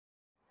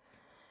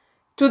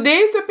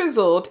Today's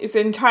episode is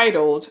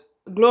entitled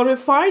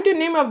Glorify the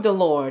Name of the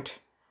Lord,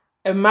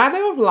 a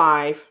Matter of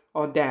Life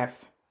or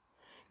Death.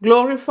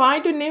 Glorify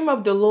the name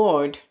of the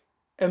Lord,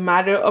 a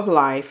matter of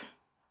life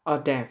or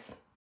death.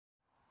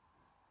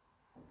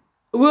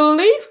 We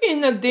live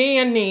in a day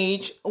and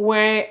age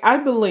where I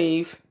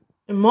believe,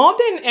 more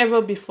than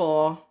ever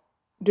before,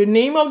 the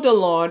name of the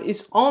Lord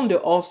is under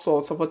all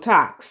sorts of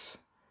attacks.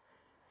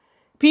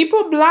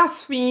 People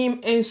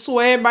blaspheme and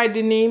swear by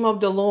the name of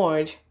the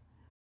Lord.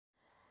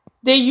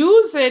 They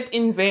use it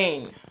in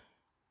vain.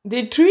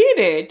 They treat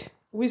it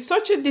with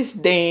such a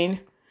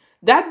disdain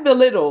that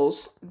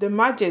belittles the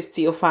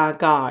majesty of our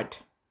God.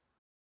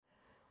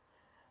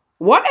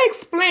 What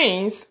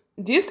explains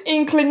this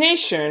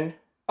inclination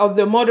of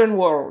the modern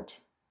world?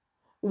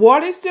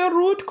 What is the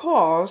root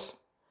cause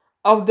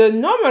of the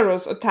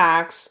numerous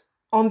attacks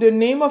on the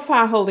name of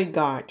our holy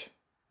God?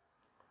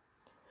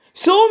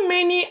 So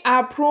many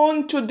are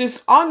prone to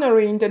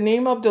dishonoring the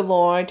name of the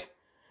Lord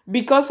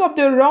because of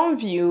the wrong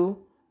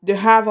view they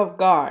have of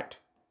God.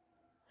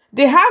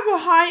 They have a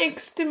high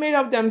estimate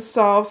of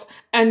themselves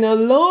and a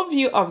low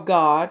view of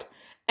God,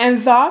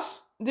 and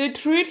thus they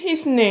treat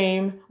his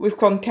name with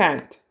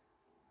contempt.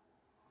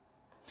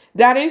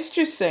 That is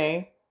to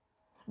say,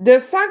 the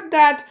fact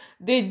that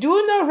they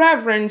do not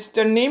reverence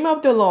the name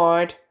of the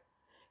Lord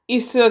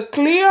is a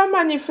clear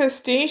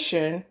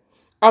manifestation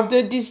of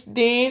the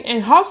disdain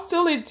and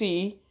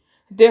hostility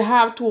they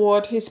have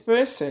toward his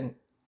person.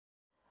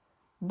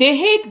 They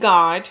hate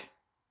God,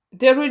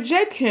 they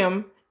reject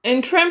him,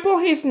 and trample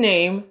his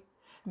name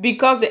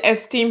because they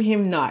esteem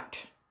him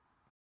not.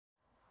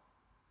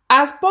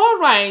 As Paul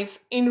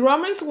writes in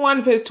Romans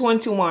 1 verse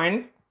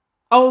 21,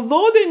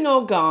 although they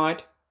know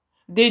God,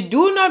 they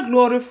do not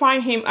glorify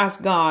him as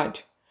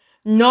God,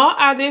 nor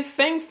are they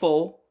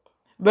thankful,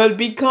 but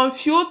become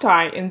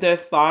futile in their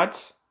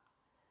thoughts,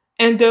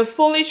 and their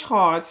foolish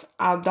hearts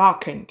are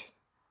darkened.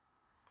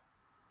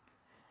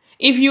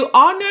 If you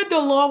honor the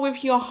Lord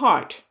with your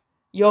heart,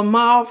 your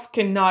mouth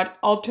cannot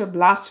utter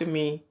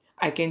blasphemy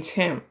against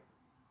him.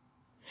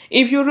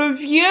 If you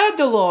revere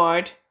the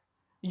Lord,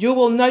 you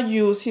will not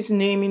use his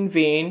name in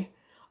vain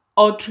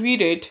or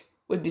treat it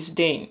with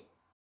disdain.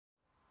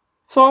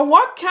 For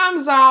what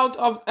comes out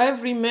of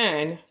every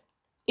man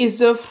is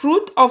the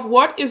fruit of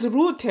what is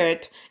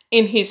rooted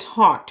in his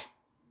heart.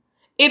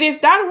 It is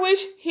that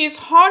which his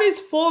heart is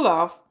full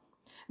of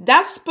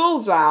that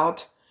spills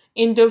out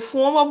in the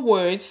form of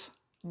words,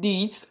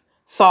 deeds,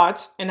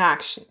 thoughts, and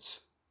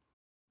actions.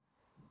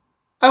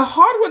 A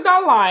heart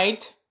without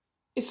light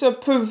is a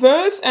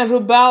perverse and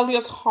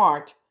rebellious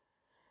heart.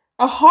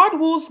 A heart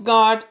whose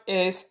God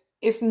is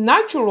its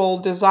natural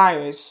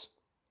desires.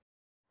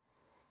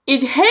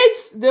 It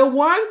hates the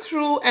one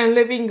true and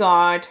living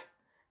God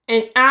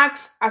and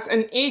acts as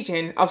an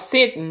agent of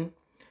Satan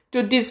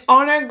to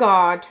dishonor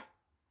God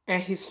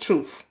and his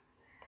truth.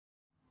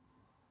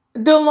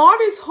 The Lord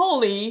is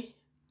holy,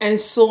 and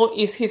so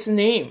is his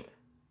name.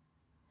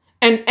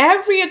 And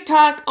every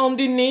attack on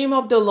the name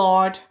of the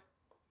Lord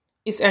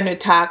is an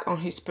attack on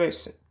his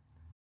person.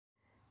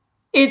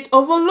 It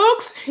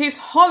overlooks his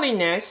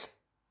holiness,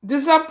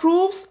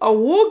 disapproves of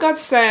who God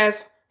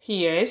says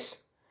he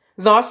is,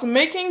 thus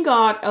making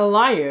God a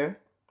liar.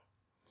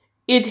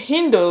 It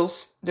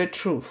hinders the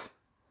truth.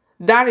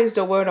 That is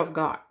the word of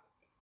God.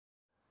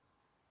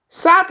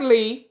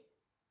 Sadly,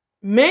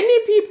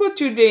 many people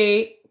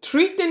today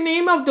treat the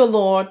name of the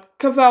Lord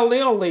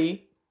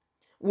cavalierly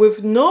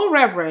with no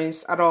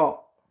reverence at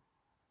all.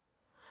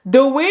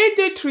 The way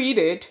they treat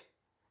it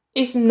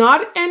is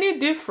not any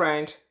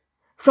different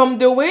from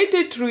the way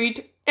they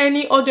treat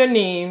any other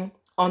name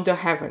under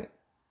heaven.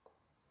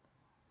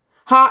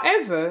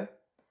 However,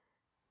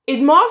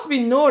 it must be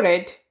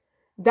noted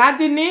that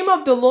the name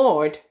of the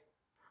Lord,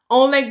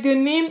 unlike the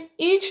name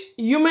each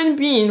human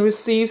being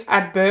receives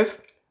at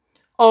birth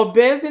or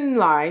bears in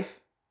life,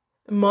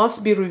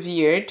 must be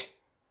revered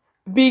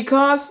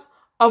because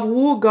of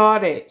who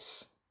God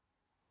is.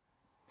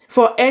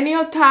 For any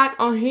attack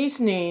on his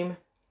name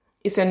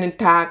is an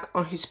attack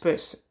on his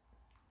person.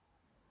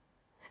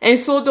 And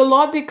so the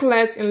Lord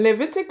declares in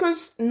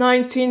Leviticus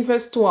 19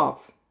 verse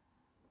 12,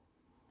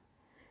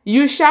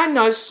 you shall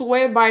not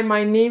swear by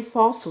my name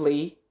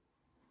falsely,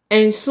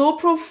 and so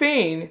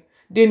profane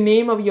the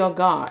name of your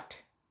God.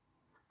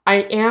 I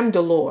am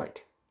the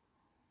Lord.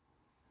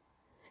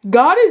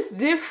 God is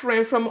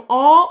different from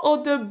all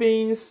other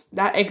beings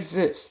that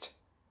exist.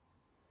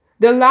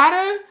 The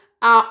latter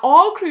are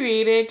all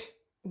created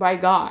by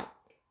God.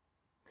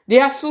 They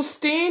are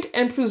sustained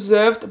and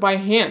preserved by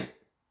him.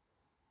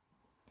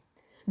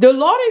 The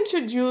Lord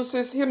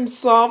introduces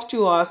himself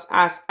to us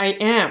as I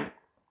am.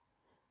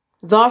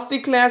 Thus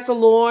declares the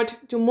Lord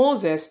to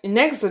Moses in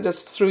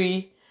Exodus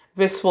 3,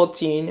 verse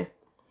 14,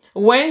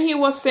 when he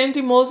was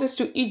sending Moses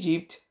to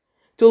Egypt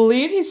to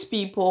lead his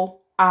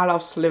people out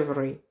of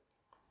slavery.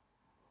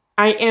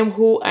 I am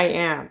who I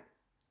am.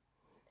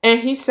 And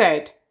he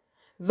said,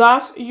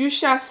 thus you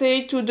shall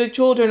say to the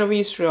children of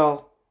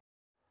Israel,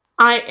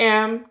 I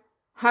am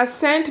has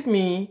sent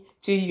me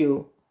to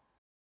you.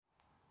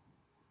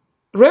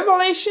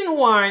 Revelation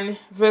 1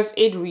 verse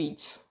 8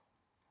 reads,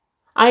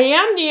 I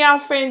am the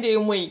Alpha and the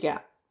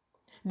Omega,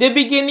 the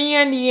beginning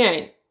and the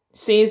end,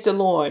 says the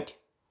Lord,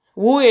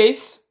 who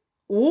is,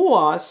 who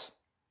was,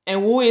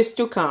 and who is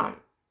to come,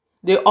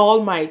 the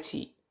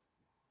Almighty.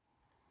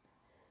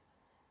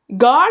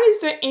 God is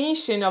the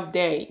Ancient of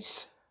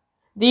Days,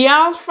 the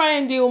Alpha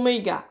and the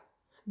Omega,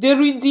 the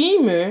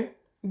Redeemer,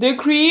 the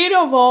Creator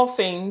of all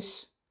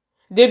things,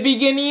 the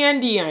beginning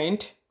and the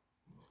end,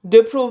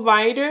 the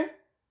Provider,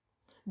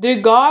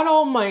 the God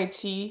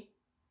Almighty,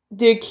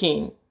 the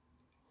King.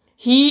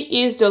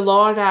 He is the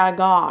Lord our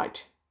God.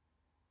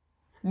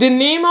 The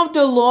name of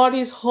the Lord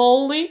is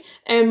holy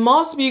and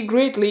must be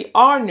greatly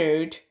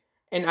honored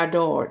and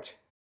adored.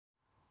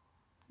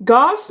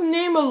 God's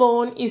name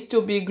alone is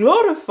to be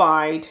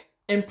glorified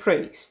and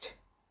praised.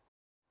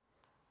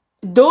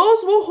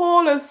 Those who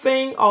hold a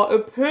thing or a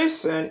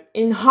person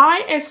in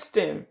high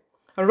esteem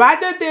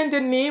rather than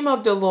the name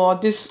of the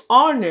Lord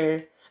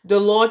dishonor the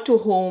Lord to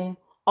whom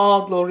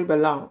all glory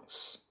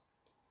belongs.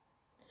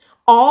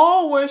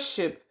 All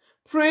worship,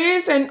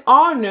 praise, and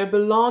honor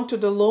belong to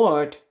the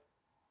Lord.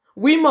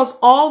 We must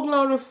all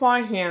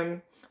glorify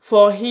him,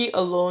 for he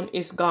alone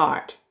is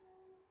God.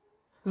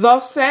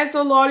 Thus says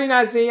the Lord in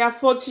Isaiah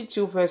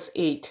 42 verse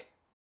 8,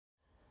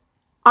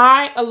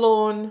 I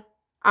alone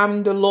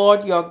am the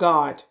Lord your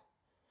God.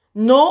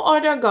 No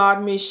other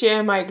God may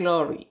share my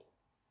glory.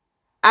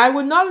 I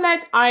will not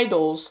let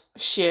idols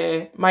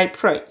share my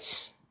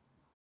praise.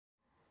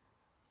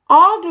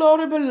 All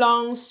glory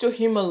belongs to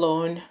him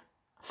alone,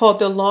 for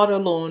the Lord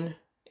alone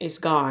is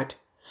God,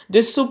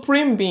 the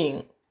supreme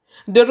being,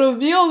 the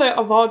revealer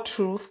of all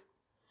truth,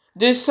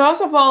 the source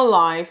of all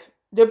life,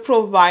 the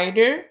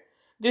provider,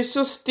 the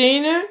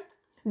sustainer,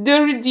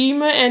 the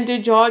redeemer, and the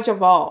judge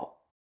of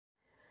all.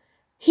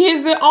 He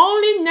is the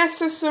only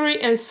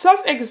necessary and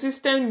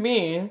self-existent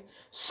being,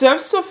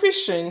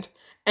 self-sufficient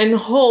and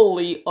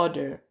wholly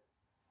other.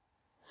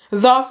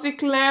 Thus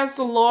declares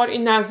the Lord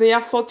in Isaiah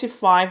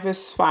 45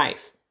 verse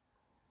 5.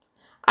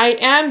 I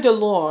am the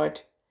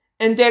Lord,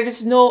 and there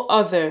is no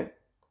other.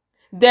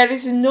 There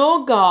is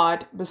no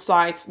God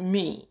besides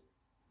me.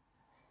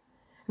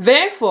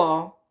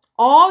 Therefore,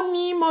 all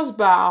knee must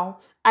bow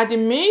at the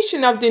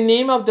mention of the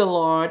name of the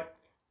Lord,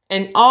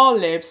 and all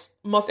lips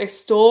must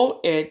extol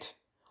it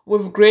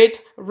with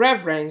great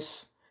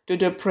reverence to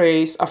the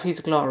praise of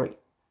his glory.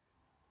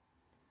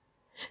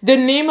 The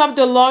name of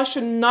the Lord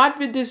should not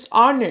be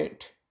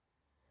dishonored,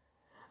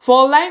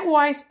 for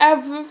likewise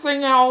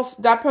everything else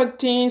that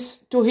pertains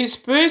to his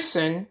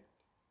person,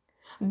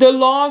 the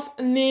Lord's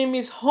name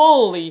is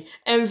holy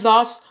and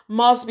thus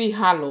must be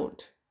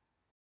hallowed.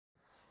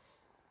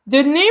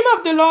 The name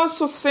of the Lord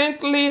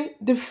succinctly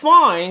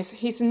defines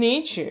his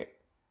nature.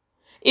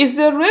 It's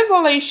the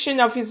revelation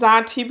of his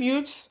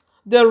attributes,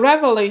 the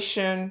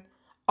revelation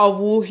of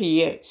who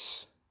he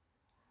is.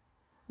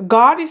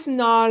 God is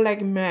not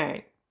like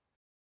man.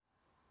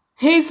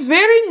 His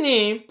very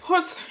name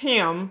puts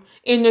him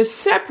in a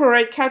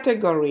separate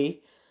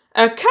category,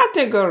 a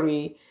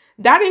category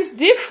that is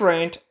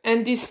different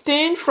and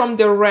distinct from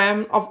the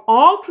realm of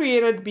all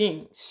created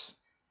beings.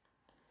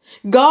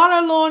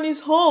 God alone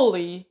is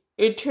holy,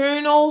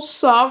 eternal,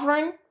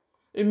 sovereign,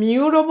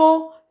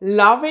 immutable,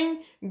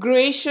 loving,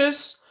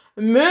 gracious,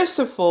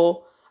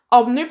 merciful,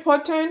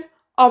 omnipotent,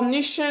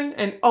 omniscient,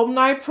 and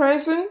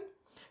omnipresent,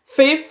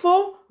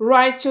 faithful,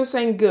 righteous,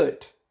 and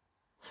good.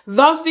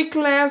 Thus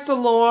declares the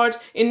Lord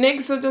in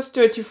Exodus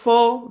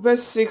 34,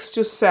 verse 6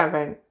 to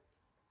 7.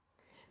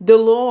 The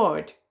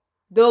Lord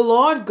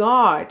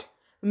God,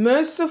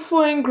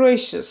 merciful and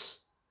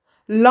gracious,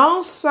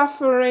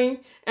 long-suffering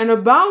and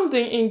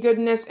abounding in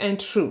goodness and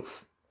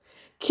truth,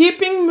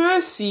 keeping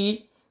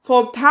mercy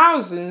for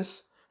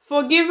thousands,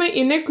 forgiving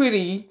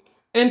iniquity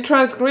and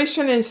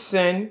transgression and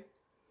sin,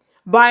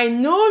 by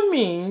no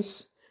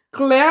means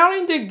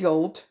clearing the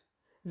guilt,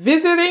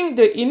 visiting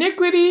the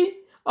iniquity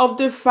of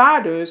the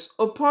fathers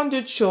upon the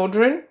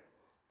children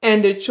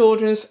and the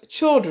children's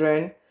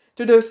children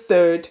to the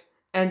third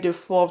and the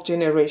fourth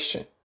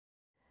generation.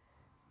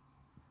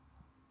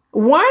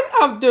 One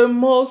of the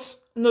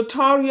most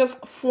notorious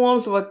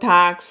forms of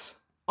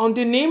attacks on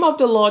the name of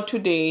the Lord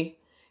today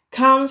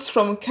comes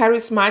from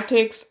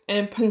charismatics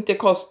and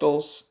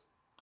Pentecostals.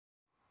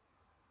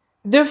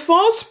 The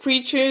false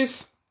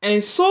preachers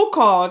and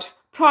so-called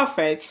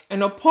prophets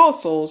and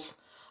apostles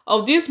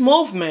of these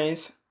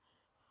movements,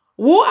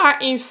 who are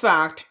in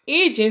fact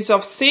agents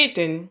of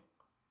Satan,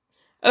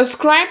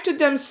 ascribe to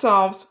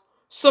themselves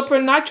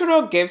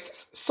supernatural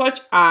gifts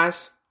such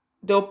as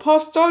the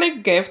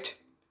apostolic gift,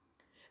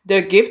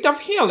 the gift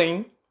of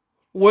healing,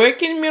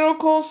 working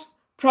miracles,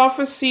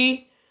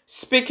 prophecy,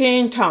 speaking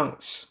in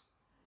tongues.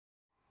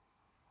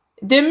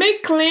 They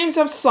make claims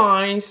of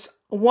signs,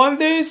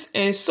 wonders,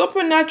 and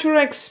supernatural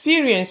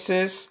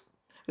experiences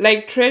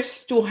like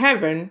trips to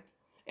heaven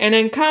and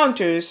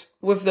encounters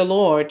with the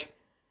Lord.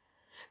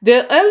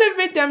 They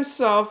elevate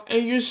themselves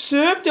and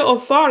usurp the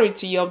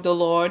authority of the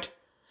Lord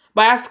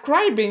by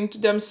ascribing to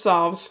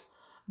themselves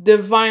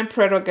divine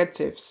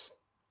prerogatives.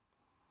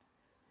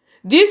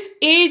 These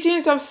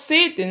agents of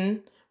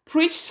Satan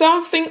preach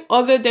something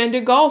other than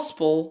the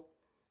gospel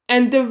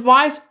and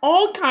devise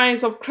all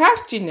kinds of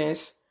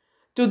craftiness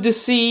to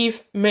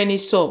deceive many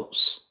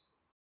souls.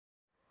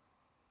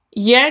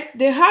 Yet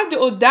they have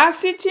the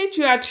audacity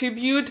to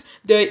attribute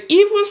their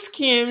evil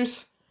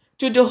schemes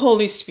to the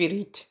Holy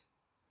Spirit.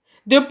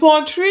 They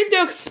portray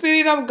the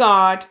Spirit of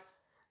God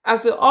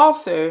as the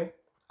author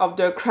of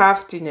their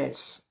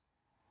craftiness.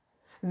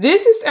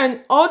 This is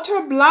an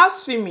utter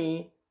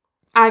blasphemy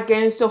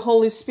against the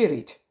Holy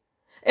Spirit,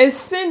 a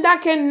sin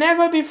that can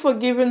never be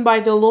forgiven by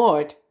the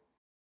Lord.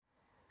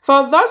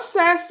 For thus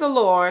says the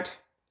Lord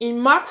in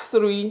Mark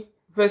 3,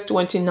 verse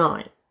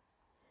 29,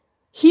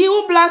 "He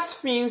who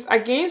blasphemes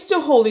against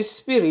the Holy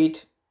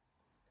Spirit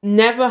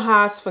never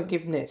has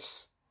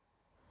forgiveness,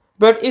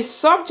 but is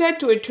subject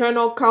to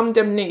eternal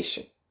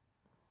condemnation."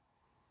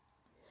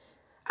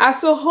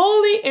 As a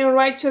holy and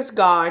righteous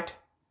God,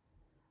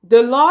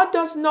 the Lord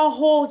does not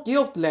hold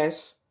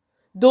guiltless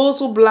those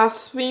who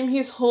blaspheme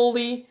his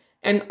holy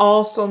and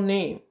awesome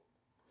name,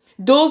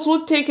 those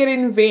who take it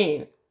in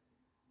vain.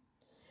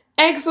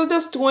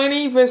 Exodus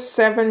 20 verse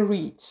 7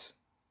 reads,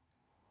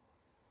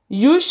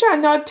 "You shall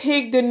not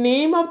take the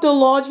name of the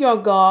Lord your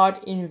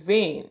God in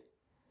vain,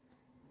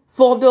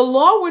 for the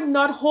Lord will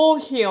not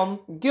hold him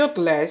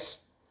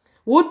guiltless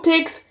who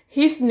takes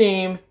his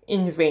name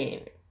in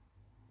vain."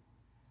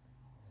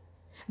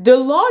 The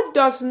Lord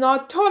does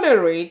not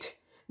tolerate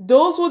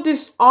those who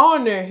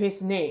dishonor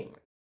his name.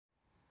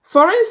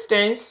 For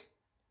instance,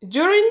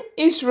 during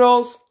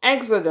Israel's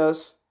Exodus,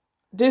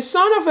 the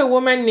son of a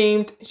woman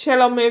named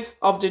Shelomith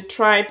of the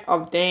tribe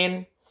of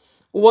Dan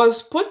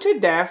was put to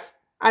death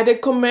at the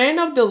command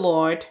of the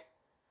Lord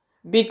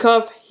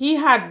because he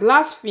had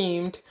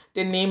blasphemed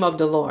the name of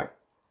the Lord.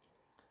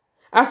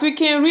 As we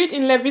can read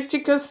in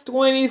Leviticus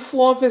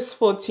 24 verse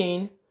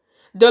 14,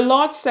 the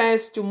Lord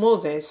says to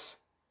Moses,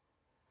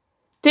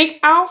 "Take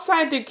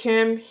outside the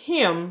camp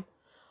him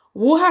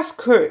who has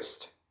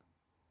cursed.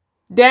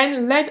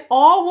 Then let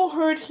all who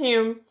heard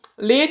him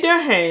lay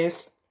their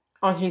hands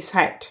on his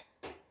head,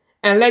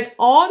 and let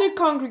all the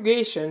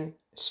congregation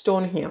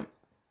stone him."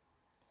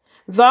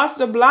 Thus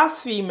the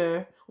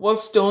blasphemer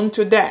was stoned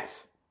to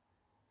death.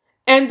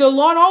 And the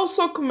Lord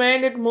also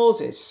commanded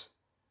Moses,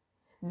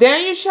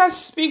 "Then you shall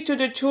speak to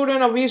the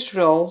children of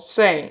Israel,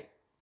 saying,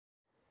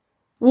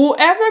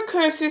 Whoever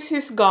curses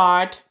his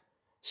God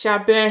shall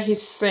bear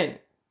his sin,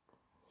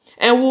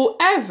 and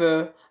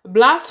whoever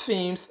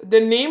blasphemes the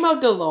name of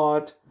the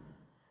Lord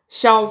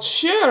shall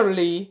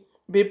surely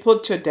be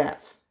put to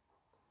death.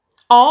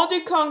 All the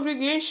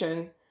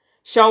congregation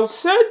shall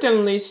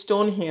certainly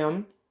stone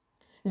him,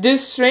 the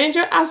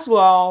stranger as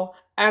well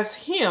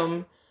as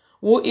him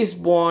who is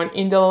born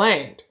in the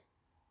land.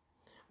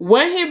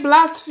 When he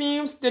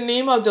blasphemes the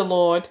name of the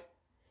Lord,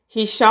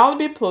 he shall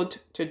be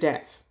put to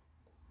death."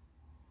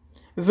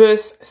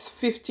 Verse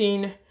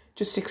 15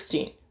 to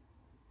 16.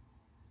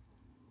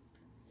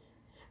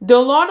 The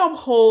Lord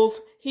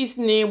upholds his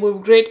name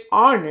with great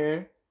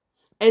honor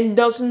and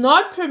does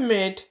not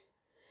permit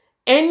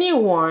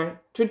anyone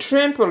to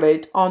trample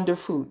it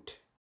underfoot.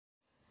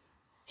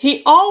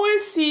 He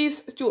always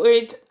sees to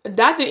it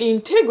that the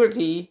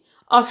integrity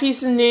of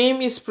his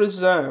name is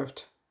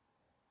preserved.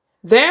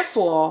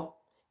 Therefore,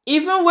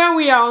 even when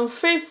we are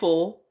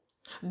unfaithful,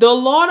 the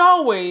Lord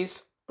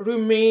always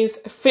remains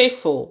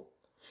faithful.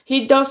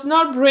 He does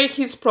not break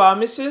his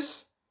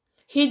promises.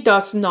 He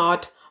does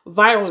not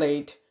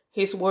violate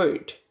his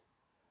word.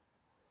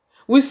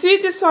 We see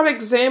this for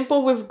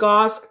example with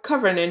God's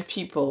covenant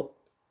people.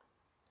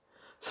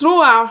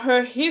 Throughout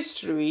her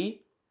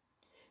history,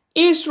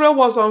 Israel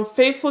was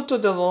unfaithful to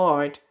the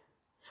Lord,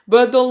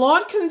 but the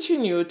Lord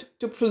continued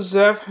to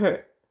preserve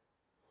her.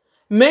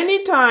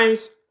 Many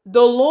times,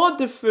 the Lord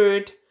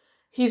deferred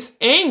his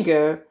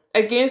anger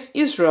against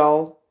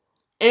Israel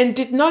and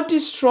did not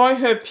destroy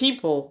her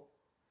people,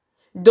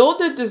 though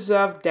they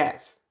deserved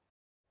death.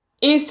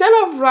 Instead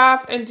of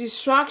wrath and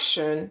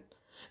destruction,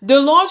 the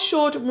Lord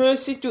showed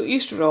mercy to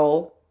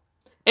Israel,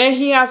 and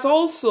he has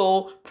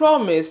also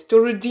promised to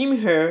redeem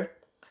her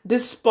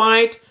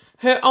despite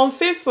her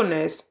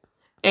unfaithfulness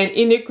and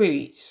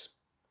iniquities.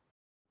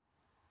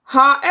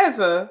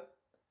 However,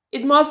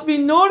 it must be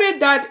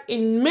noted that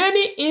in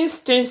many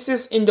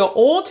instances in the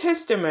Old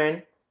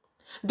Testament,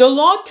 the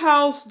Lord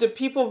tells the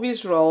people of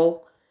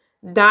Israel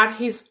that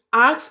his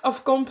acts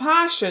of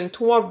compassion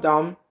toward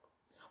them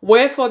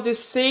were for the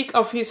sake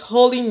of his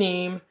holy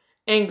name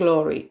and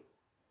glory.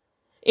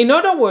 In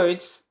other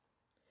words,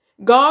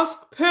 God's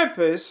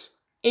purpose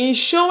in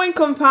showing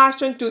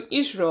compassion to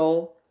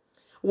Israel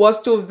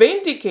was to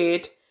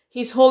vindicate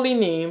his holy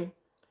name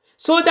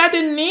so that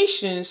the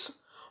nations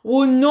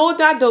will know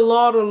that the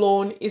Lord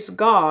alone is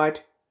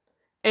God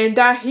and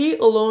that he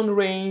alone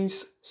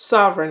reigns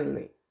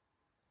sovereignly.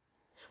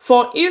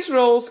 For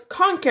Israel's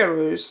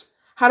conquerors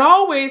had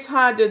always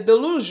had the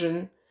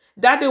delusion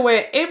that they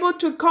were able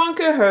to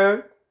conquer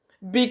her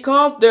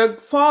because their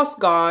false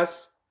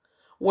gods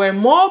were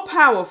more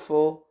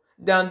powerful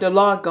than the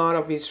Lord God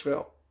of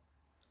Israel.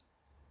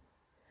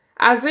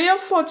 Isaiah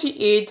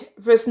 48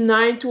 verse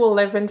 9 to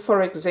 11,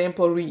 for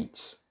example,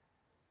 reads,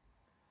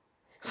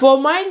 For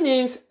my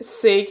name's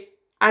sake,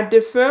 I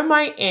defer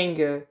my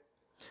anger.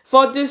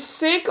 For the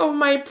sake of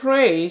my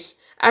praise,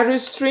 I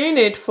restrain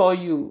it for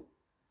you,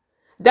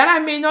 that I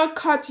may not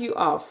cut you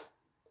off.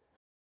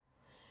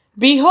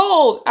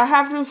 Behold, I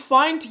have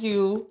refined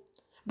you,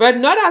 but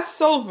not as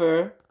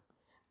silver.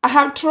 I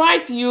have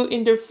tried you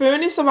in the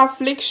furnace of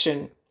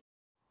affliction.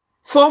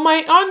 For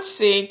my own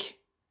sake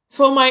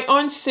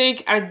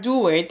I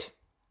do it.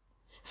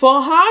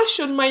 For how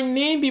should my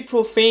name be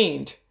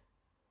profaned?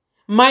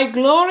 My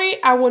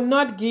glory I will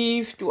not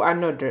give to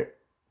another.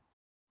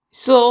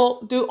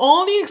 So the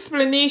only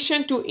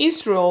explanation to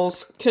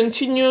Israel's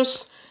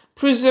continuous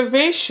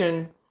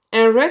preservation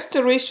and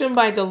restoration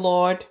by the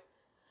Lord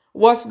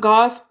was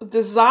God's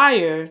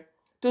desire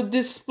to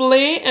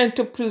display and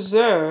to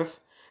preserve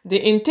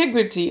the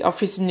integrity of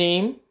his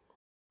name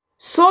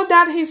so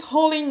that his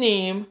holy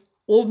name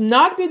would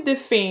not be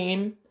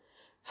defamed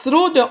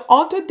through the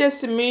utter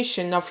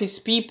decimation of his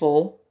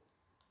people,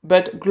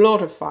 but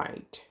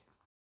glorified.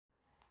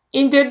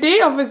 In the day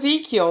of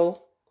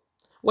Ezekiel,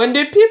 when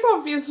the people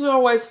of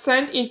Israel were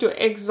sent into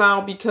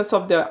exile because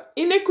of their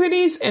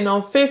iniquities and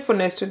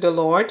unfaithfulness to the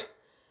Lord,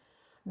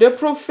 they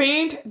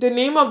profaned the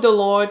name of the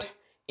Lord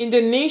in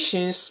the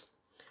nations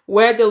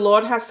where the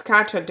Lord has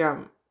scattered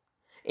them.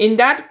 In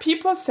that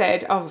people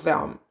said of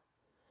them,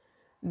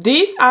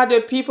 "These are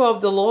the people of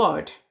the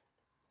Lord,"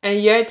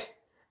 and yet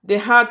they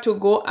had to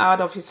go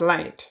out of his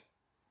land.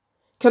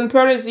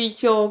 Compare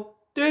Ezekiel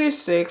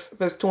 36,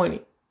 verse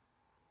 20.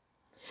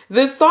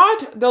 They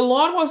thought the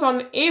Lord was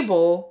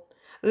unable,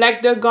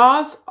 like the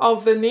gods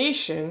of the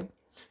nation,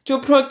 to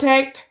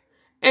protect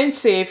and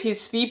save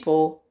his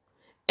people,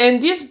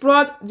 and this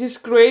brought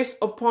disgrace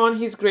upon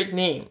his great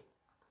name.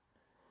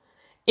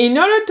 In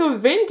order to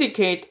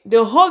vindicate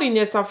the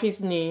holiness of his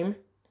name,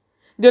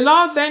 the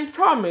Lord then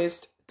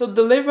promised to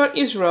deliver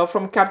Israel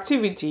from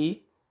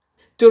captivity,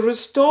 to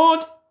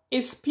restore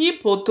his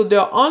people to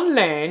their own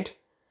land,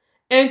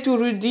 and to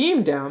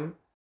redeem them,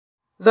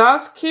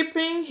 thus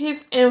keeping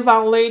his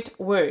inviolate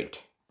word.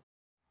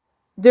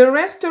 The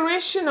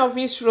restoration of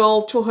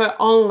Israel to her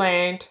own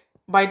land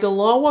by the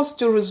Lord was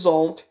to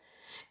result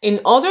in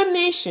other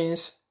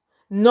nations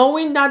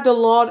knowing that the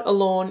Lord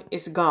alone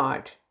is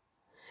God.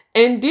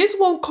 And this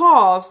will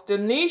cause the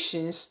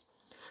nations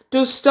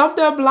to stop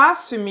their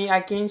blasphemy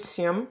against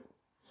him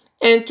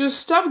and to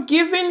stop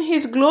giving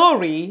his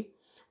glory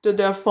to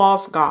their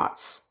false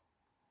gods.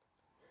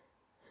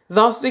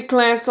 Thus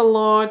declares the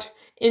Lord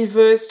in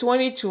verse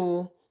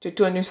 22 to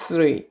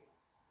 23.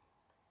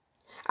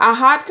 I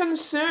had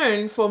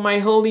concern for my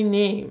holy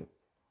name,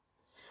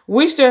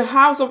 which the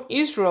house of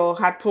Israel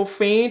had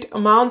profaned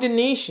among the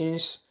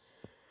nations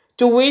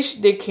to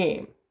which they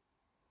came.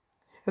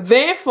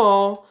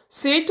 Therefore,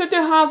 say to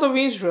the house of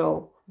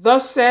Israel,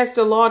 thus says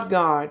the Lord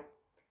God,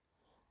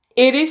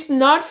 it is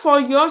not for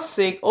your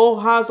sake, O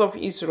house of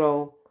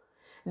Israel,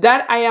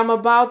 that I am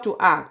about to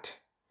act,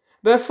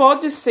 but for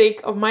the sake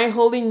of my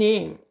holy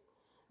name,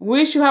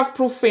 which you have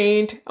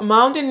profaned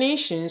among the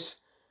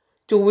nations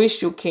to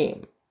which you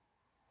came.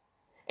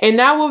 And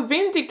I will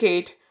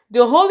vindicate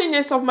the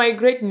holiness of my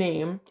great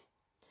name,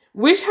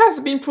 which has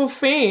been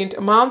profaned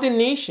among the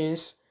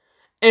nations,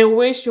 and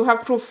which you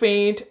have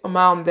profaned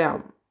among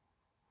them.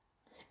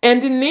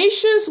 And the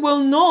nations will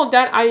know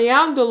that I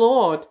am the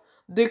Lord,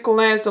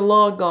 declares the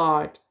Lord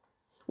God,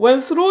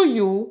 when through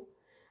you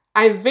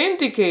I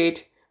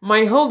vindicate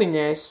my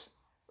holiness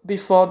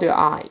before their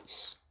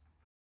eyes.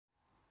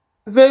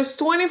 Verse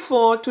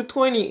 24 to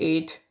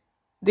 28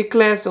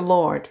 declares the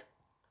Lord,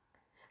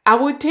 I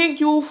will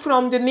take you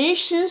from the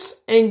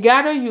nations and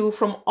gather you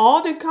from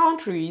all the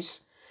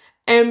countries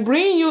and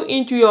bring you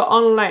into your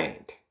own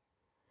land.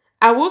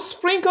 I will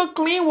sprinkle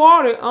clean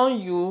water on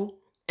you,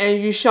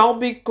 and you shall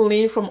be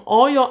clean from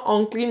all your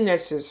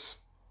uncleannesses.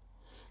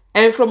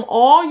 And from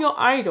all your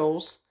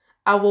idols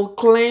I will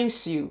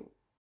cleanse you.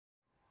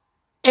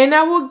 And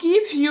I will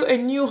give you a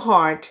new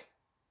heart,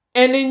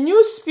 and a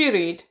new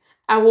spirit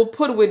I will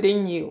put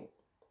within you.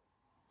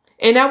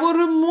 And I will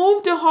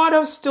remove the heart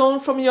of stone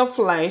from your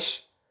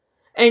flesh,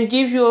 and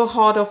give you a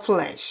heart of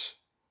flesh.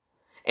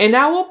 And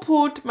I will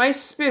put my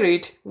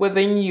spirit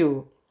within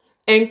you,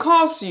 and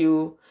cause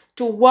you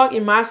to walk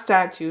in my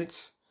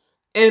statutes,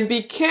 and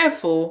be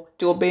careful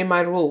to obey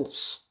my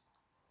rules.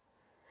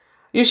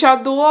 You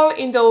shall dwell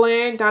in the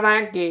land that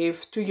I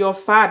gave to your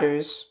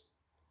fathers,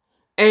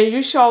 and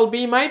you shall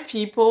be my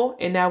people,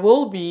 and I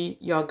will be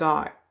your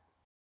God.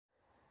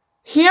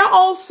 Here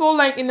also,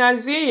 like in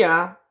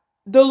Isaiah,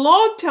 the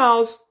Lord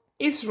tells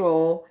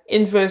Israel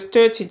in verse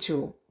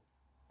 32,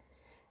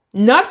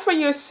 not for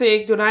your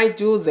sake do I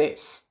do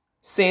this,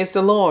 says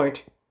the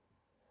Lord.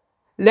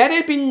 Let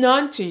it be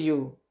known to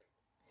you.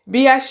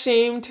 Be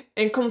ashamed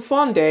and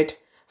confounded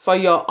for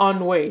your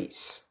own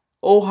ways,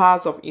 O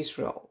house of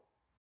Israel.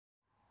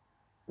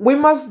 We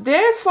must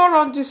therefore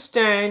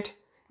understand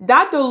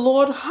that the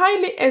Lord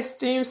highly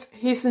esteems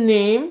his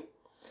name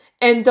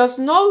and does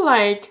not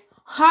like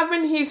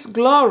having his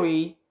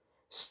glory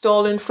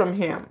stolen from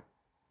him.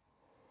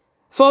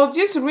 For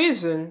this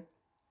reason,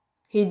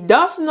 he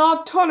does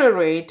not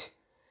tolerate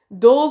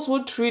those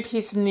who treat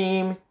his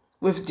name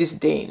with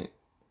disdain.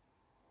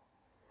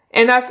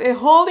 And as a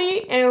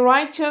holy and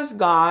righteous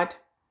God,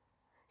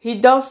 he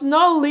does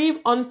not leave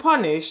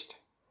unpunished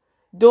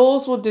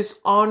those who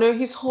dishonor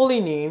his holy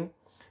name,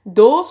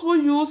 those who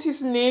use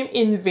his name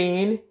in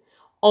vain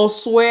or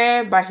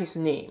swear by his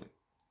name.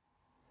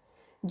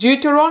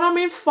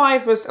 Deuteronomy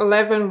 5 verse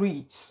 11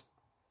 reads,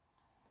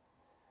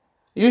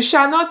 "You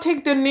shall not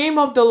take the name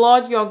of the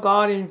Lord your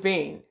God in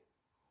vain,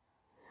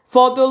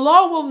 for the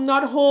Lord will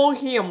not hold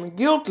him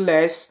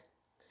guiltless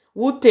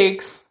who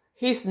takes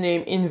his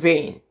name in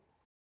vain."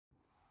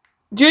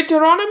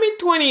 Deuteronomy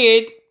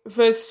 28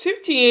 verse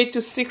 58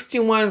 to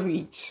 61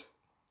 reads,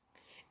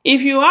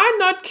 "If you are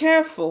not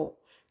careful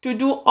to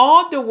do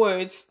all the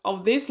words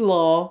of this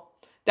law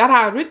that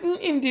are written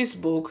in this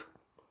book,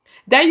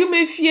 that you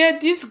may fear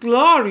this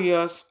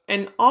glorious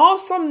and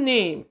awesome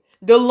name,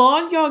 the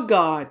Lord your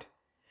God,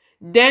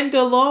 then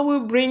the Lord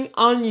will bring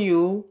on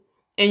you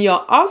and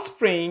your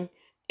offspring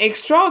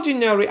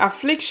extraordinary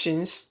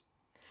afflictions,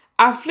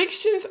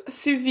 afflictions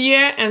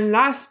severe and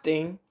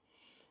lasting,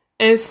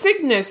 and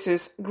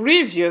sicknesses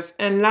grievous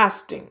and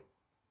lasting.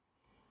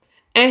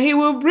 And he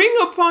will bring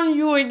upon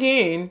you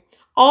again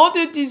all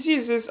the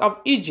diseases of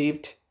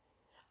Egypt,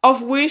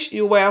 of which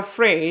you were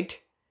afraid,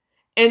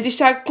 and they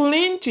shall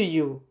cling to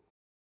you.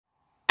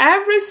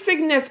 Every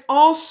sickness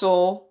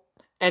also,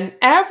 and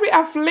every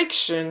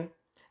affliction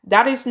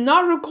that is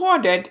not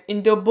recorded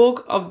in the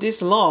book of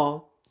this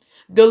law,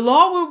 the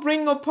Lord will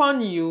bring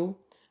upon you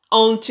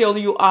until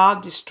you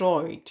are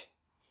destroyed."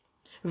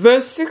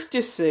 Verse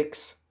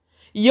 66,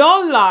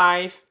 "Your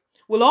life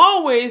will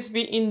always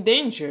be in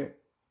danger.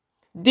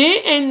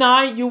 Day and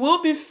night you will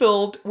be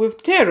filled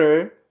with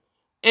terror,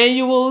 and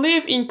you will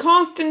live in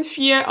constant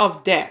fear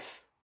of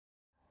death."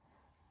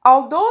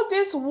 Although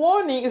this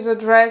warning is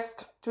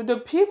addressed to the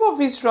people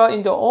of Israel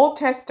in the Old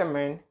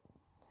Testament,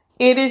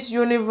 it is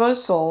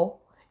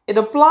universal. It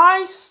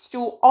applies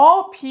to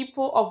all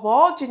people of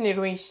all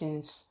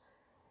generations.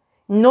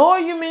 No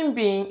human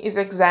being is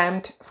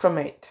exempt from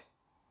it.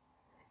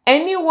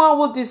 Anyone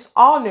who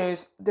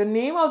dishonors the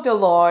name of the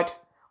Lord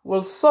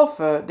will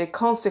suffer the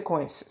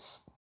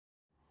consequences.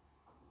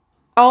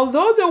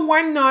 Although the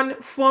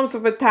well-known forms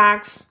of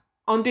attacks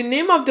on the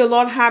name of the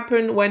Lord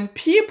happen when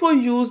people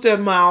use their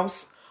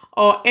mouths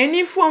or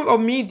any form of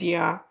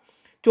media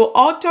to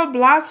utter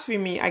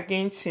blasphemy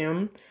against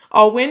him,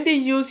 or when they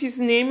use his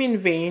name in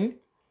vain,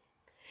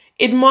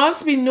 it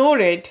must be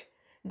noted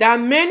that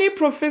many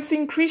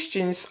professing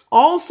Christians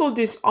also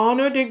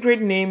dishonor the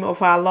great name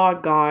of our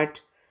Lord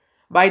God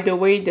by the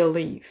way they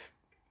live.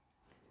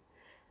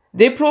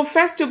 They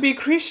profess to be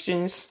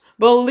Christians,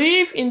 but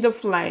live in the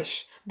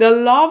flesh. They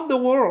love the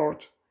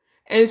world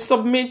and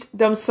submit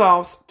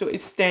themselves to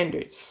its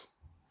standards.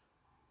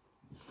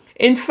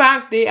 In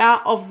fact, they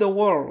are of the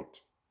world.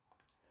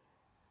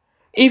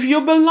 If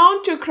you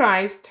belong to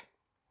Christ,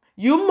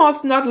 you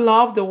must not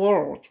love the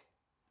world.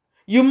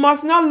 You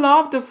must not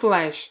love the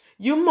flesh.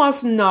 You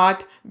must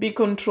not be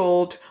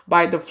controlled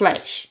by the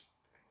flesh.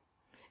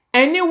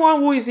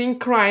 Anyone who is in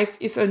Christ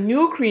is a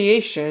new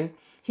creation.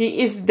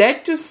 He is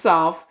dead to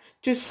self,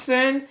 to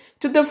sin,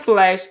 to the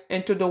flesh,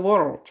 and to the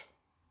world.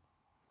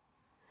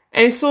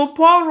 And so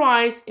Paul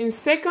writes in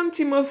 2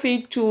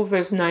 Timothy 2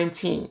 verse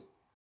 19,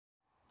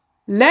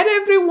 "Let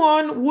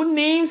everyone who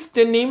names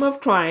the name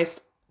of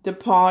Christ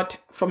depart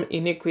from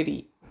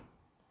iniquity."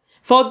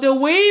 For the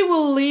way we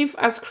live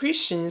as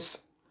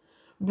Christians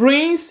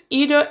brings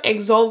either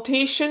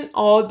exaltation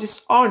or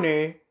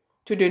dishonor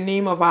to the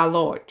name of our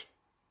Lord.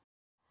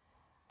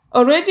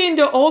 Already in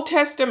the Old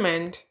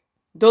Testament,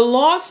 the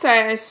Lord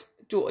says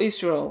to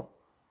Israel,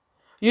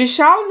 "You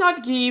shall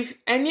not give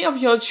any of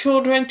your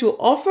children to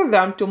offer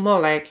them to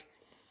Molech,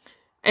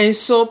 and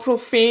so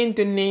profane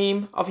the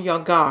name of your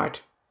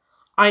God.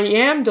 I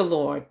am the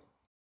Lord."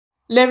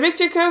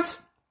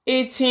 Leviticus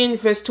 18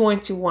 verse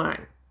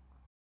 21.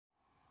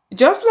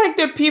 Just like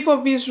the people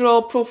of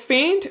Israel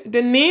profaned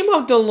the name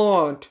of the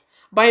Lord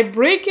by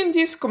breaking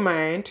this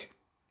command,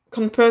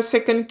 compare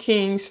 2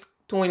 Kings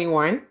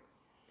 21,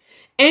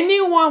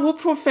 anyone who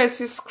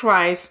professes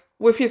Christ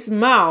with his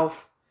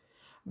mouth,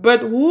 but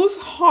whose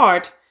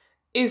heart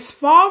is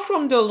far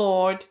from the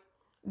Lord,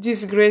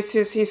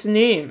 disgraces his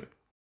name.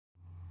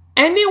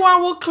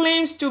 Anyone who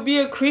claims to be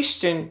a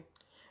Christian,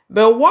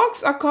 but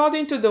walks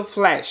according to the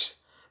flesh,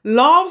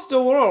 loves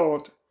the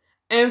world,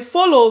 and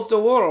follows the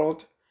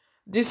world,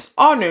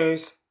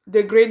 dishonors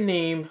the great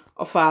name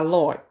of our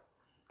Lord.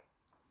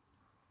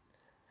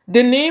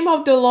 The name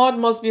of the Lord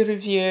must be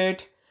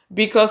revered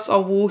because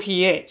of who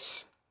he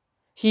is.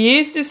 He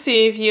is the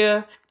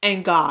Savior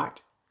and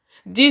God.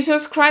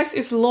 Jesus Christ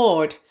is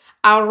Lord,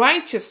 our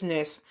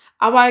righteousness,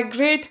 our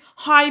great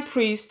high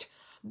priest,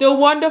 the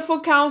wonderful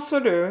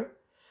counselor,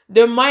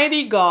 the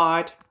mighty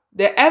God,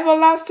 the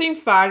everlasting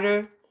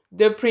Father,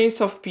 the Prince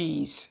of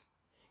Peace.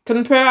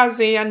 Compare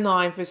Isaiah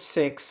 9 verse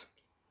 6.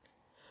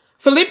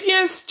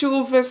 Philippians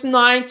 2 verse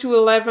 9 to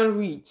 11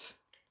 reads,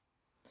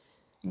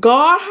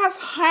 "God has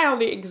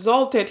highly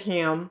exalted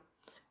him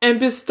and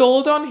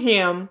bestowed on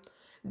him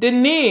the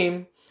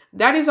name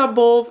that is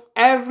above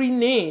every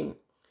name,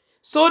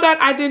 so that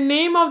at the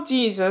name of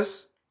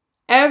Jesus,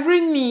 every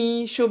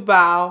knee should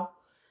bow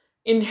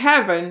in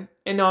heaven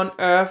and on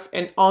earth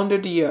and under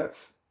the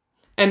earth,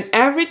 and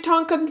every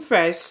tongue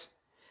confess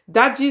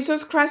that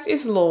Jesus Christ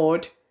is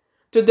Lord,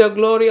 to the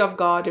glory of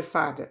God the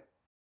Father.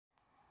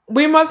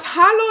 We must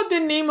hallow the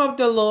name of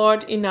the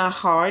Lord in our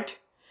heart,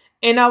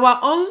 and our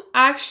own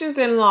actions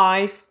and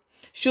life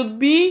should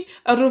be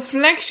a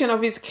reflection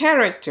of His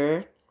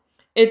character,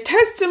 a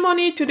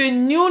testimony to the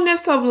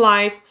newness of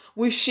life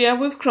we share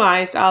with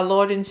Christ, our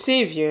Lord and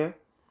Savior,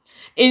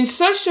 in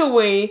such a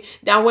way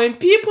that when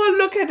people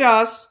look at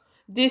us,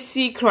 they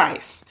see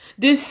Christ.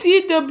 They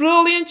see the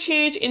brilliant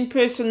change in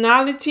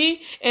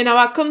personality and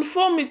our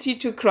conformity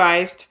to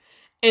Christ,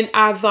 and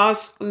are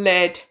thus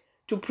led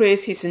to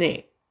praise His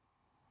name.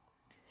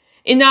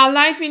 In our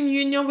life in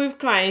union with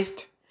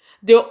Christ,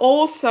 the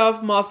old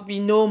self must be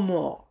no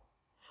more.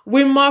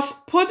 We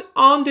must put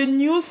on the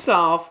new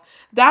self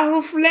that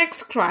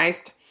reflects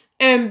Christ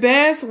and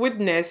bears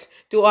witness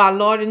to our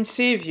Lord and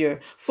Savior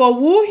for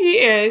who He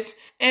is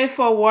and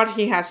for what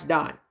He has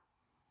done.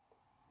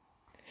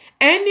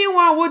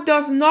 Anyone who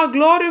does not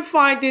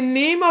glorify the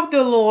name of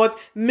the Lord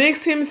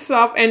makes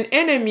himself an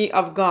enemy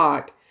of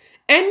God.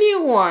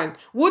 Anyone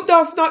who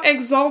does not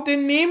exalt the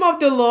name of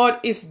the Lord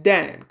is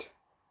damned.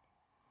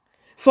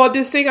 For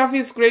the sake of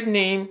His great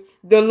name,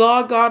 the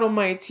Lord God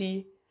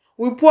Almighty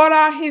will pour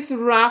out His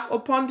wrath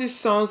upon the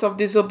sons of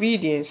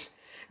disobedience,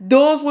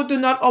 those who do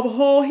not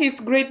uphold His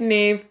great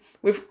name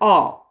with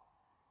awe.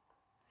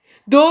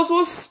 Those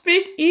who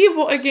speak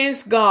evil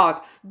against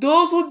God,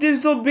 those who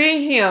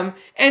disobey Him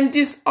and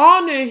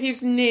dishonor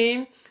His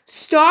name,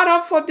 store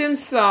up for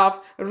themselves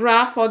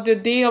wrath for the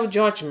day of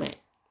judgment.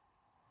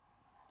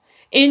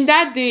 In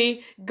that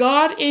day,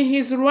 God in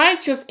His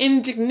righteous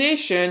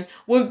indignation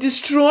will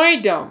destroy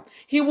them.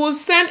 He will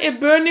send a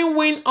burning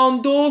wind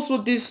on those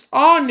who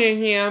dishonor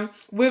Him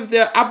with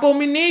their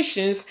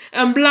abominations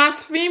and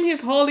blaspheme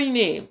His holy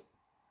name.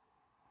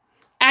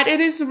 As it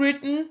is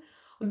written,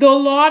 the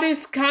Lord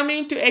is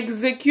coming to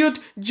execute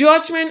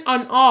judgment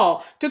on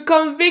all, to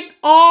convict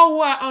all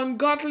who are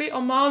ungodly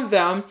among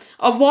them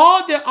of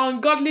all the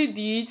ungodly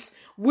deeds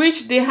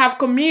which they have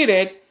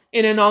committed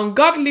in an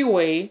ungodly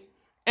way,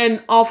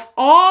 and of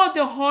all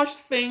the harsh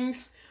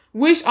things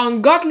which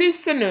ungodly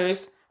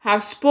sinners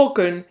have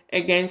spoken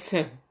against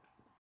Him.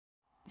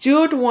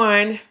 Jude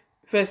 1,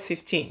 verse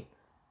 15.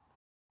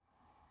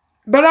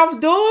 But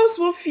of those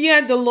who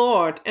fear the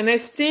Lord and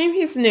esteem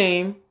His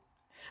name,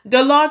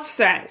 the Lord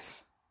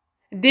says,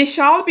 "They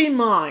shall be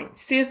mine,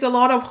 says the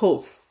Lord of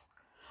hosts,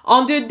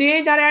 on the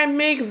day that I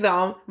make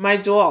them my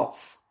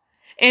dwells,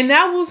 and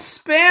I will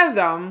spare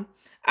them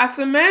as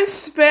a man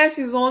spares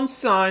his own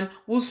son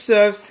who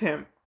serves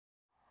him."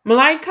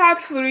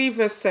 Malachi 3,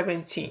 verse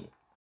 17.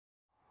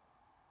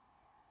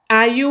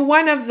 Are you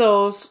one of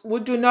those who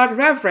do not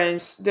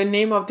reverence the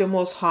name of the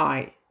Most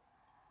High?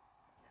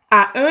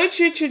 I urge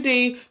you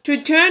today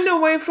to turn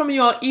away from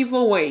your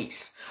evil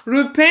ways,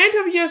 repent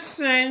of your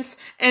sins,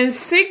 and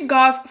seek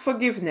God's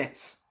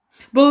forgiveness.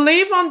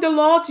 Believe on the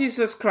Lord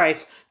Jesus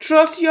Christ.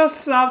 Trust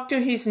yourself to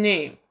His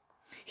name.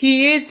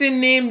 He is the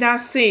name that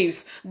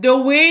saves, the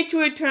way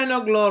to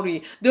eternal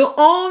glory, the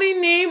only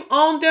name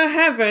under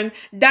heaven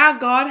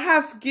that God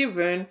has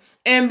given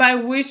and by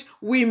which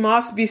we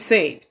must be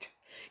saved.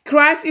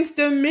 Christ is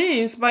the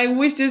means by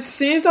which the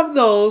sins of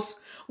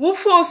those who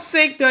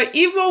forsake their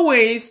evil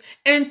ways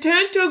and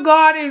turn to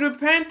God in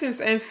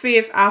repentance and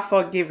faith are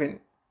forgiven.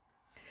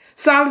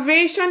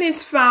 Salvation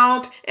is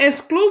found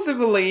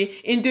exclusively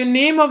in the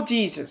name of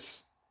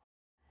Jesus.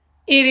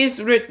 It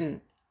is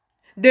written,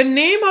 "The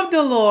name of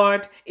the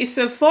Lord is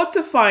a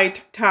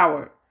fortified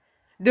tower.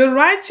 The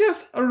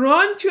righteous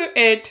run to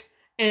it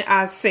and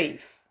are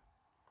safe."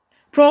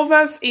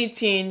 Proverbs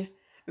 18,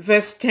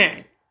 verse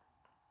 10.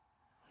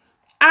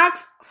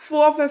 Acts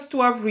 4, verse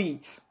 12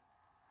 reads,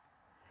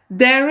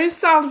 "There is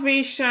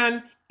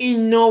salvation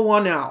in no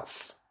one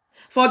else,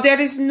 for there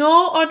is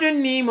no other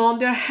name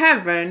under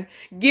heaven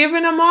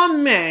given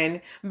among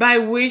men by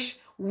which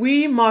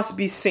we must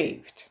be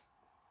saved."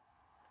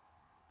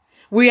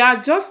 We are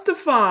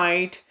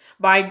justified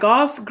by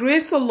God's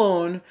grace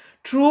alone,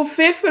 through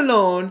faith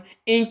alone,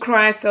 in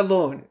Christ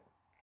alone.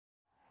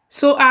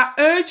 So I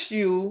urge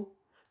you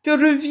to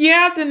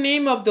revere the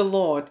name of the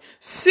Lord,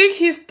 seek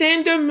His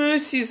tender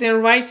mercies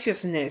and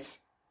righteousness.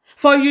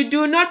 For you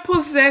do not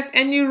possess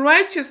any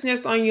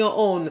righteousness on your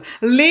own.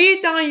 Lay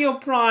down your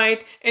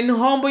pride and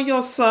humble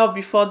yourself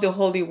before the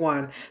Holy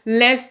One,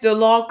 lest the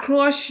Lord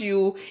crush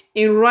you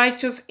in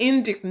righteous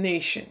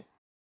indignation.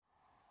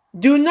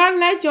 Do not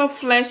let your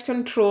flesh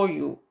control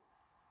you.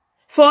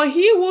 For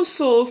he who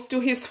sows to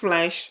his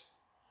flesh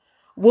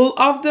will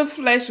of the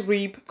flesh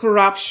reap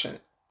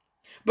corruption.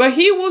 But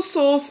he who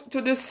sows to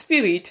the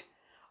Spirit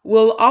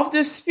will of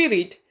the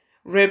Spirit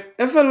reap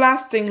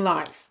everlasting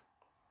life.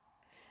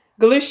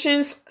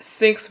 Galatians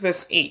 6,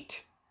 verse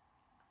 8.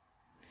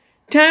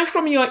 Turn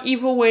from your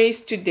evil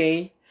ways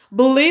today,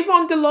 believe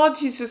on the Lord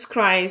Jesus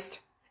Christ,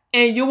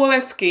 and you will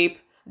escape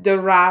the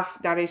wrath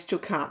that is to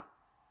come.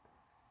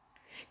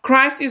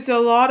 Christ is the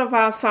Lord of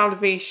our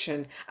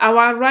salvation,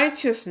 our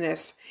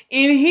righteousness.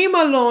 In Him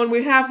alone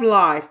we have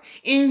life.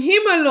 In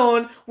Him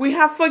alone we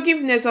have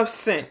forgiveness of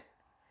sin.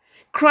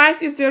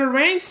 Christ is the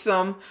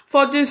ransom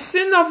for the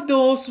sin of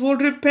those who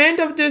repent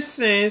of their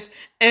sins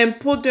and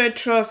put their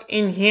trust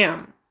in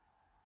Him.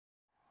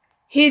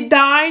 He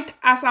died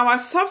as our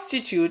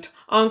substitute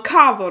on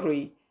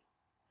Calvary.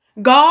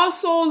 God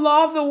so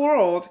loved the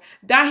world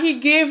that He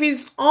gave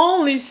His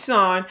only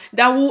Son,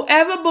 that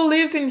whoever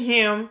believes in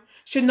Him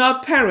should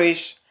not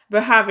perish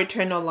but have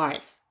eternal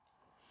life.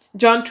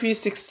 John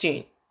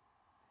 3:16.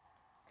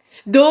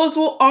 Those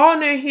who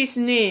honor His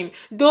name,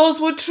 those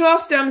who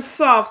trust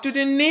themselves to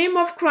the name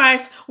of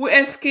Christ, will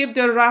escape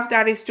the wrath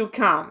that is to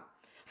come.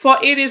 For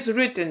it is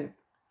written,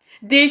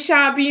 "They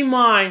shall be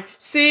mine,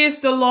 says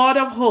the Lord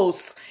of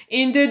hosts,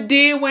 in the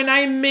day when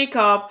I make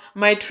up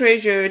my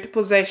treasured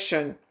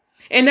possession.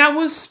 And I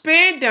will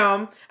spare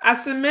them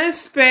as a man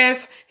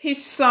spares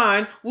his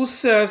son who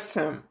serves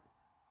him."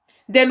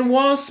 Then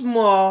once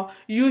more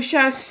you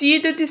shall see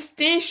the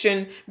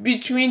distinction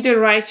between the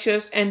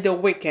righteous and the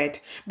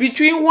wicked,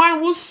 between one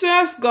who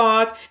serves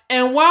God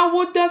and one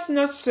who does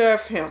not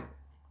serve Him.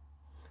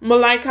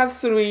 Malachi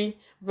 3,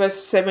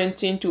 verse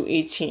 17 to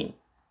 18.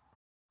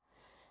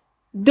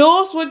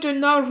 Those who do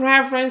not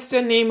reverence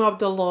the name of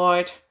the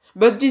Lord,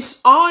 but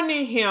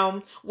dishonor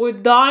Him, will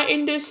die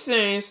in their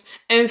sins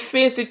and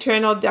face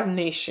eternal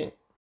damnation.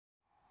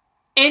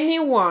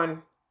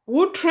 Anyone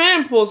who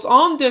tramples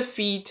on the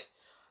feet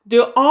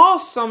the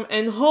awesome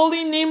and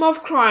holy name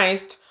of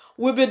Christ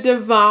will be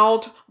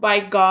devoured by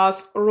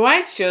God's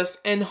righteous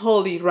and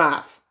holy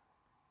wrath.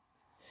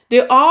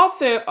 The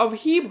author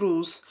of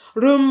Hebrews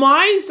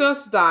reminds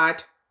us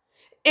that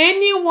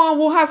anyone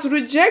who has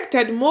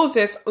rejected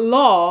Moses'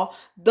 law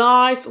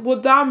dies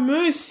without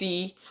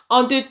mercy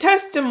on the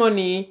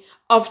testimony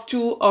of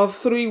 2 or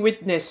 3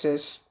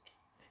 witnesses.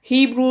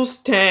 Hebrews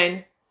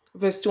 10,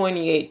 verse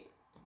 28.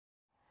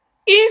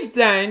 If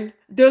then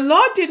the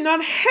Lord did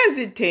not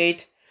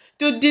hesitate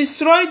to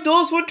destroy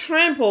those who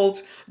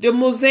trampled the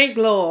Mosaic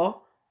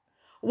law,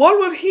 what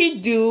would He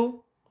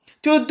do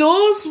to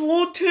those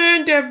who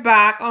turned their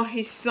back on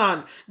His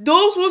Son,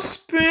 those who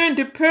spurn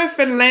the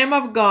perfect Lamb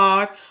of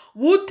God,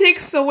 who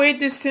takes away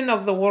the sin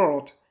of the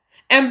world,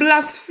 and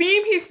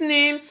blaspheme His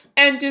name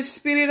and the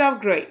Spirit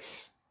of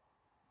grace?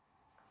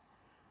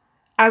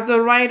 As the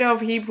writer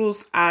of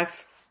Hebrews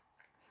asks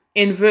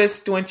in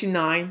verse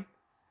 29,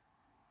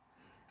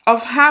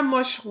 of how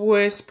much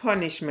worse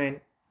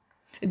punishment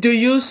do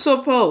you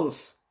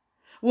suppose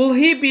will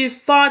He be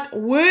thought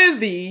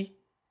worthy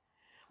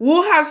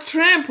who has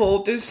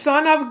trampled the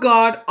Son of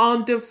God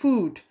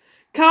underfoot,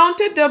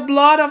 counted the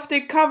blood of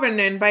the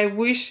covenant by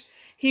which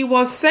He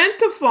was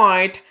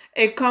sanctified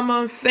a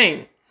common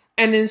thing,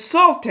 and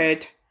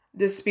insulted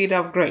the Spirit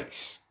of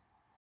grace?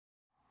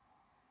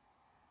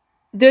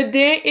 The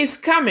day is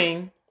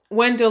coming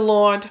when the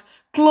Lord,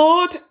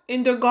 clothed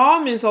in the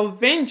garments of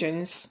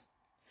vengeance,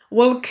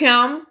 will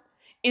come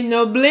in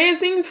a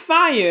blazing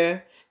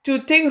fire to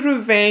take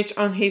revenge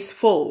on His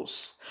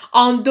foes,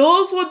 on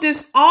those who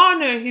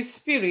dishonor His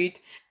Spirit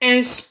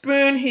and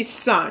spurn His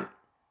Son.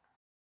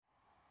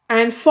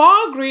 And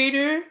far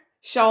greater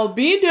shall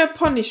be their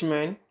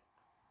punishment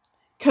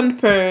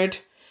compared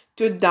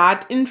to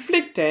that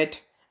inflicted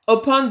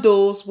upon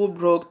those who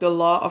broke the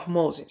law of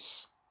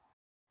Moses.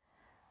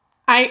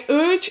 I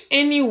urge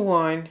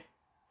anyone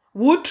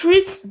who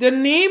treats the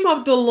name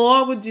of the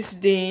Lord with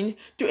disdain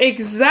to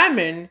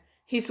examine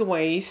his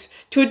ways,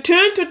 to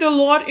turn to the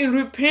Lord in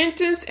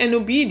repentance and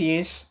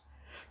obedience,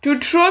 to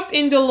trust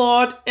in the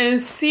Lord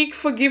and seek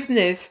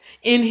forgiveness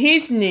in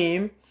His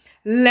name,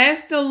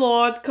 lest the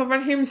Lord cover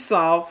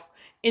Himself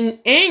in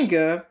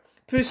anger,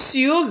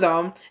 pursue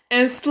them,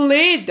 and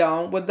slay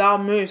them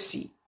without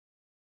mercy.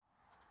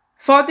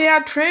 For they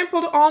have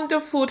trampled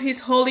underfoot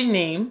His holy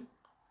name,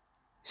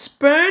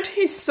 spurned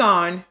His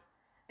Son,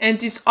 and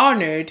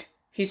dishonored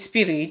His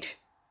Spirit.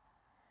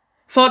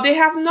 For they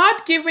have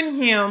not given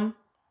Him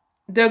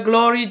the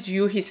glory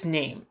due His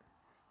name.